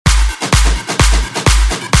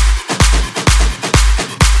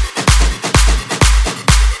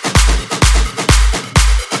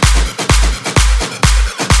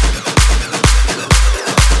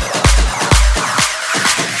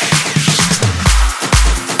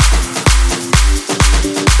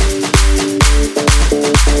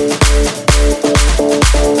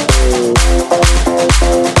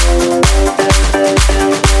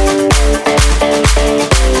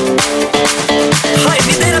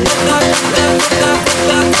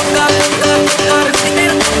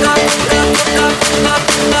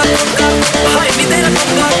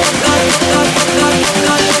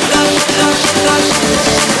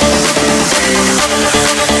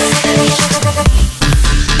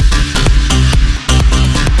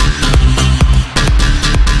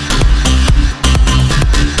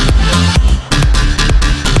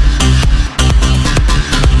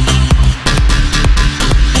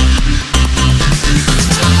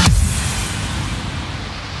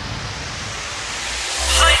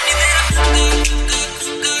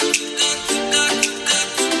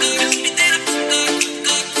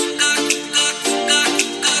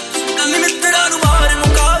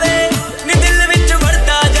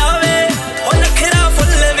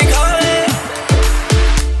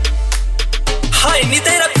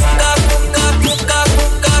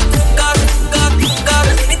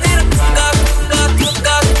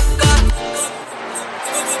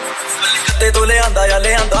कलकत्ते तो ले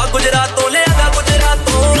आंदा गुजरात तो ले आंदा गुजरात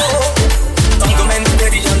तो तंग मैनू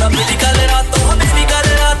तेरी जांदा मेरी गल रातों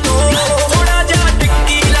थोड़ा जा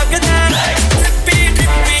टिक्की लगदा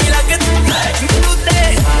ट्रिपी लगदा मैनू ते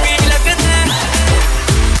पी लगदा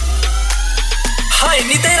हाय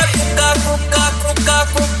नी तेरा कुक्का कुक्का कुक्का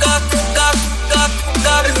कुक्का कुक्का कुक्का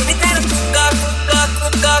कुक्का नी तेरा कुक्का कुक्का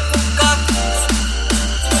कुक्का कुक्का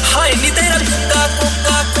हाय नी तेरा कुक्का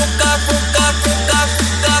कुक्का कुक्का कुक्का कुक्का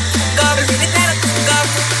कुक्का कुक्का नी तेरा कुक्का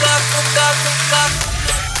कुक्का कुक्का कुक्का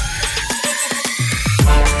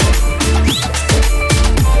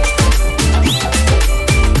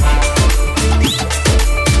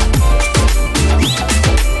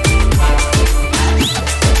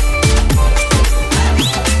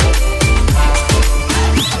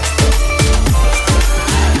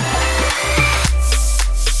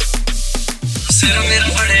सिर मेरा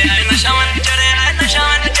बड़े है नशा मन चढ़े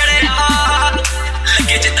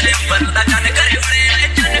लगे जितने बंदा चन करे बड़े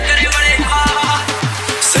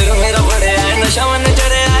सिर मेरा बड़े है नशा मन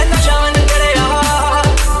चढ़े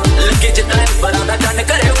लगे जितने बंदा चन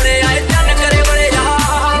करे बड़े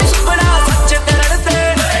बड़ा सच कर दे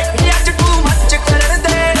अज तू मच कर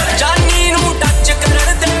दे जानी नू टच कर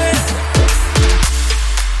दे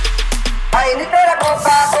हाय नी तेरा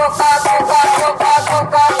कोका कोका कोका कोका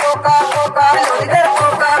कोका कोका कोका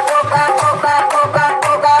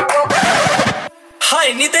हाय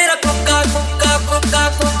नी तेरा कोका कोका कोका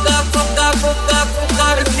कोका कोका कोका कोका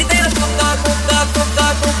नी तेरा कोका कोका कोका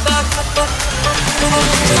कोका कोका